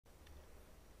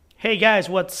Hey guys,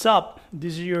 what's up?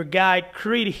 This is your guy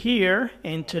Creed here,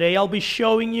 and today I'll be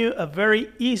showing you a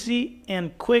very easy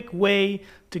and quick way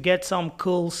to get some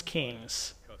cool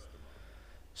skins.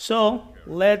 So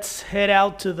let's head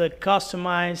out to the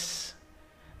customize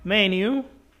menu.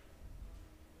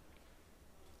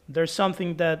 There's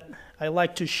something that I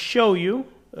like to show you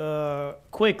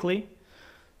quickly.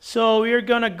 So we're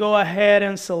gonna go ahead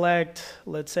and select,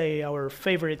 let's say, our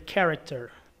favorite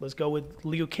character. Let's go with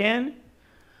Liu Kang.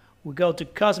 We go to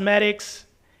cosmetics,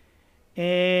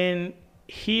 and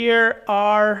here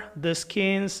are the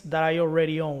skins that I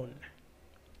already own,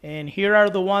 and here are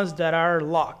the ones that are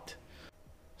locked.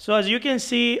 So as you can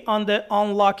see on the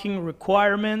unlocking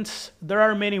requirements, there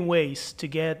are many ways to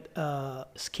get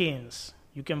skins.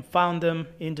 You can find them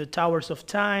in the Towers of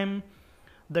Time,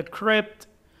 the Crypt,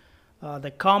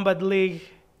 the Kombat League,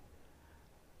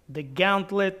 the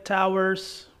Gauntlet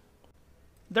Towers.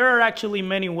 There are actually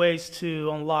many ways to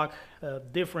unlock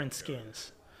different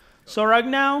skins. So right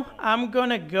now, I'm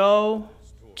gonna go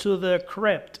to the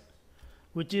Crypt,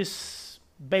 which is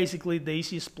basically the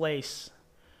easiest place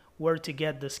where to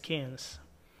get the skins.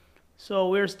 So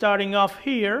we're starting off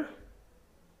here.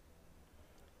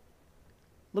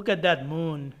 Look at that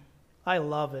moon. I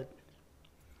love it.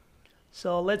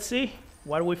 So let's see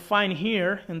what we find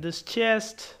here in this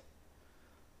chest.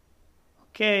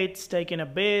 Okay, it's taking a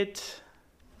bit.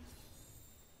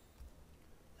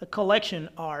 A collection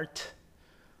art.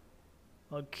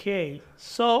 Okay,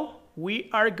 so we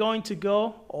are going to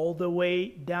go all the way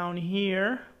down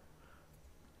here.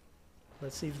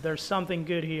 Let's see if there's something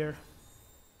good here.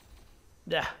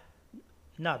 Yeah,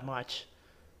 not much.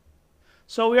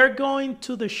 So we are going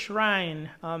to the shrine.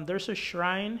 There's a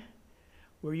shrine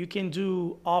where you can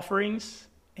do offerings,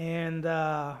 and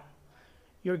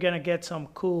you're gonna get some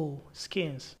cool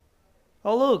skins.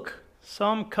 Oh look,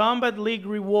 some Kombat League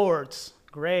rewards.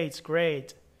 Great,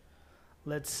 great.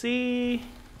 Let's see.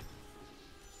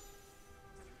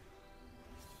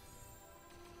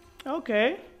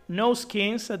 Okay, no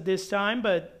skins at this time,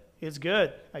 but it's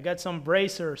good. I got some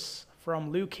bracers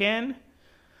from Liu Kang.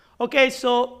 Okay,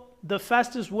 so the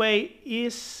fastest way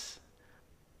is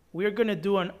we're gonna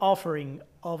do an offering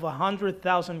of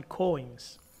 100,000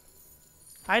 coins.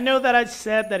 I know that I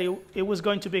said that it was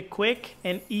going to be quick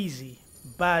and easy,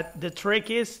 but the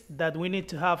trick is that we need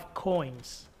to have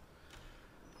coins.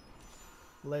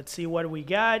 Let's see what we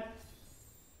got.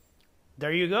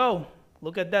 There you go.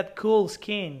 Look at that cool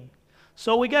skin.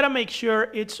 So we gotta make sure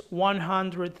it's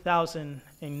 100,000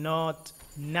 and not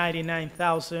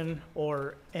 99,000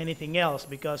 or anything else,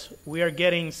 because we are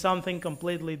getting something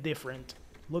completely different.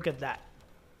 Look at that.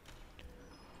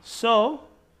 So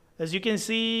as you can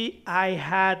see, I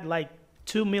had like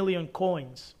 2 million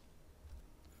coins.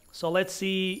 So let's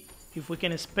see if we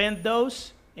can spend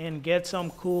those and get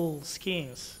some cool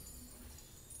skins.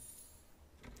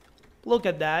 Look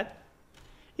at that.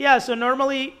 Yeah, so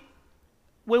normally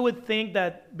we would think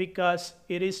that because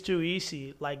it is too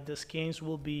easy, like the skins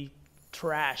will be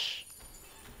trash.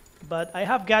 But I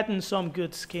have gotten some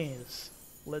good skins.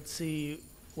 Let's see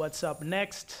what's up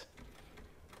next.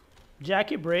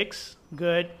 Jackie Bricks,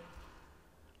 good.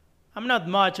 I'm not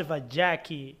much of a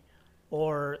Jackie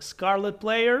or Scarlet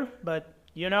player, but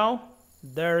you know,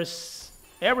 there's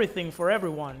everything for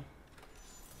everyone.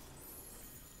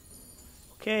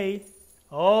 Okay.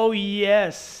 Oh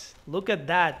yes, look at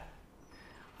that.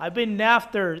 I've been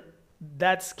after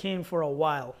that skin for a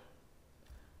while.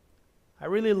 I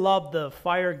really love the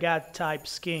Fire God type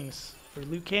skins for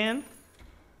Liu Kang.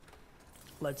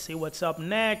 Let's see what's up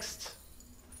next.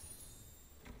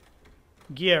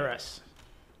 Geras.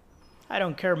 I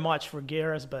don't care much for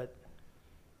Geras, but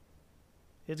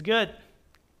it's good.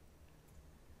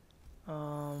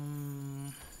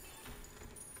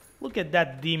 Look at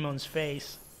that demon's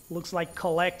face. Looks like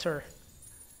Collector.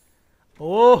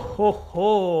 Oh ho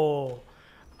ho!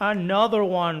 Another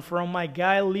one from my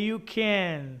guy Liu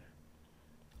Kang.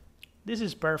 This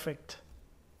is perfect.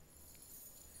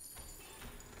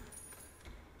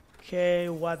 Okay,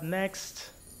 what next?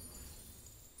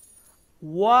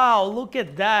 Wow, look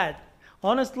at that.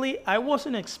 Honestly, I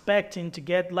wasn't expecting to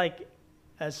get like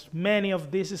as many of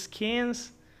these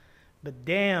skins, but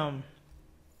damn,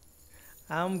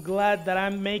 I'm glad that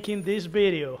I'm making this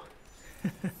video.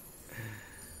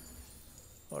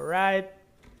 Alright,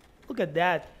 look at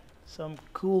that, some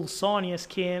cool Sonya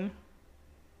skin.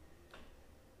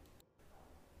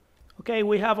 Okay,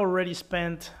 we have already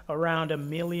spent around 1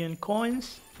 million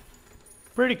coins,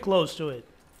 pretty close to it.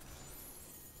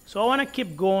 So I want to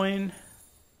keep going.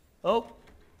 Oh,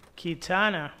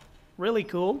 Kitana, really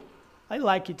cool. I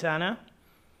like Kitana.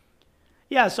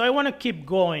 Yeah, so I want to keep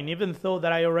going, even though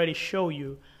that I already show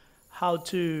you how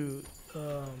to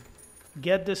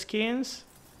get the skins.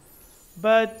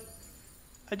 But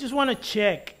I just want to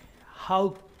check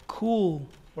how cool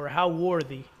or how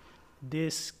worthy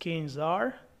these skins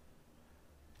are.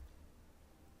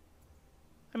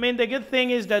 I mean, the good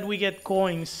thing is that we get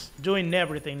coins doing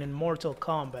everything in Mortal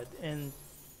Kombat, and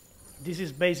this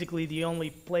is basically the only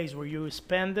place where you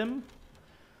spend them.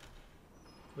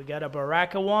 We got a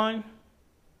Baraka one.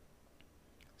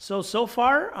 So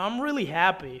far, I'm really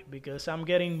happy because I'm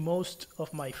getting most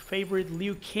of my favorite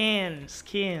Liu Kang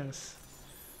skins.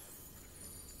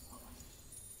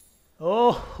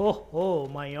 Oh, ho, ho,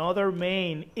 my other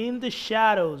main, In the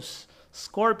Shadows,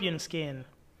 Scorpion skin.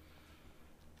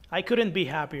 I couldn't be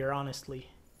happier, honestly.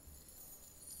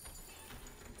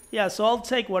 Yeah, so I'll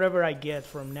take whatever I get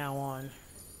from now on.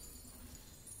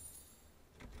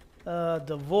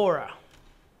 Devora.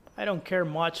 I don't care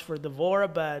much for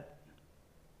Devora, but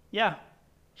yeah,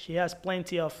 she has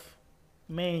plenty of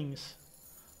mains.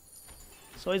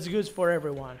 So it's good for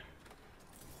everyone.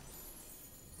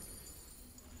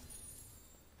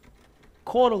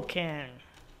 Kotal Kang.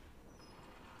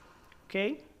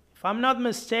 Okay, if I'm not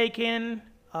mistaken,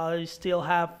 I still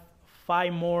have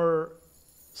 5 more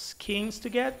skins to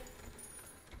get.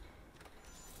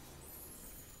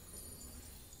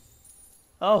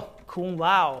 Oh, Kung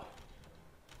Lao.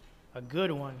 A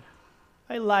good one.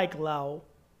 I like Lao.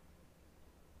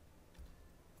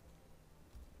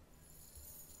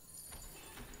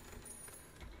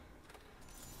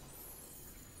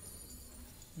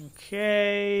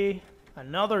 Okay,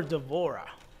 another Devora.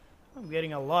 I'm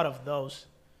getting a lot of those.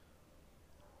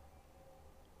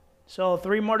 So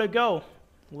 3 more to go.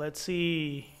 Let's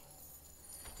see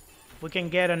if we can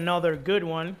get another good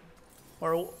one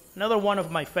or another one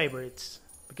of my favorites,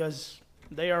 because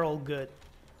they are all good.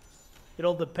 It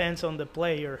all depends on the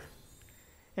player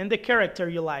and the character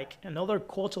you like. Another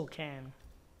Kotal Kang.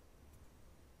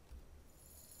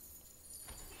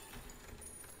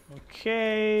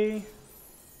 Okay.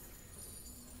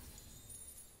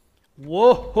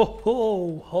 Whoa, ho,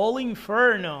 ho, Holy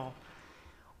Inferno.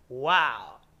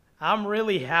 Wow. I'm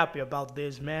really happy about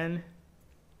this, man.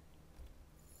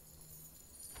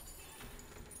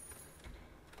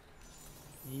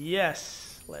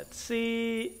 Yes. Let's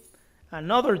see.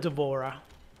 Another Devora.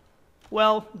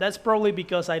 Well, that's probably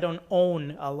because I don't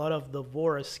own a lot of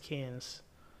Devora skins.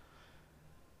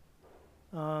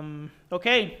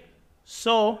 Okay.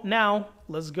 So now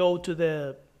let's go to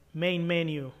the main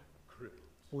menu.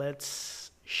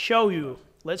 Let's show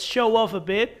off a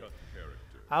bit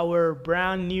our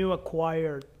brand new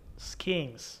acquired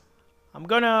skins. I'm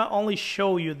gonna only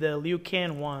show you the Liu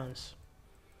Kang ones.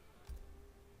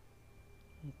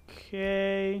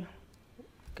 Okay,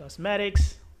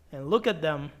 cosmetics, and look at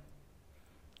them.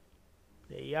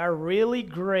 They are really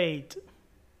great.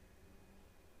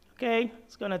 Okay,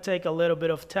 it's gonna take a little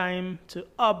bit of time to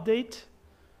update,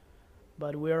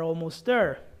 but we're almost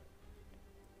there.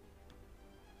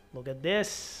 Look at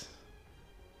this.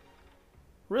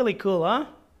 Really cool, huh?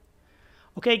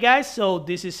 Okay guys, so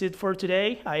this is it for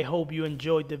today. I hope you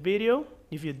enjoyed the video.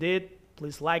 If you did,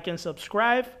 please like and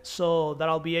subscribe so that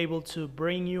I'll be able to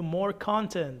bring you more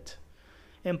content.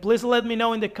 And please let me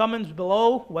know in the comments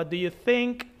below, what do you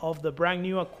think of the brand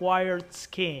new acquired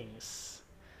skins?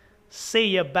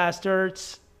 See ya,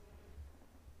 bastards!